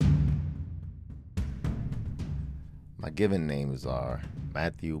My given names are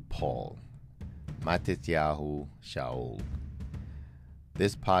Matthew Paul, Matityahu Shaul.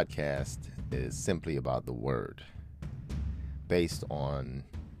 This podcast is simply about the Word, based on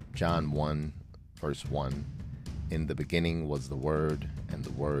John 1, verse 1. In the beginning was the Word, and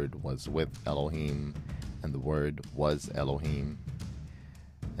the Word was with Elohim, and the Word was Elohim.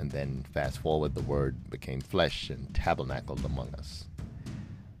 And then fast forward, the Word became flesh and tabernacled among us.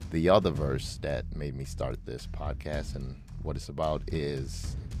 The other verse that made me start this podcast and what it's about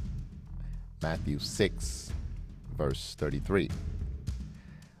is Matthew 6, verse 33.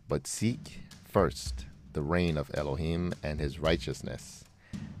 But seek first the reign of Elohim and his righteousness,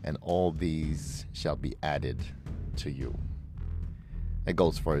 and all these shall be added to you. It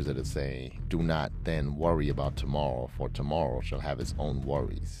goes further to say, do not then worry about tomorrow, for tomorrow shall have its own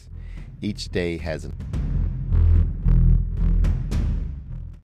worries. Each day has an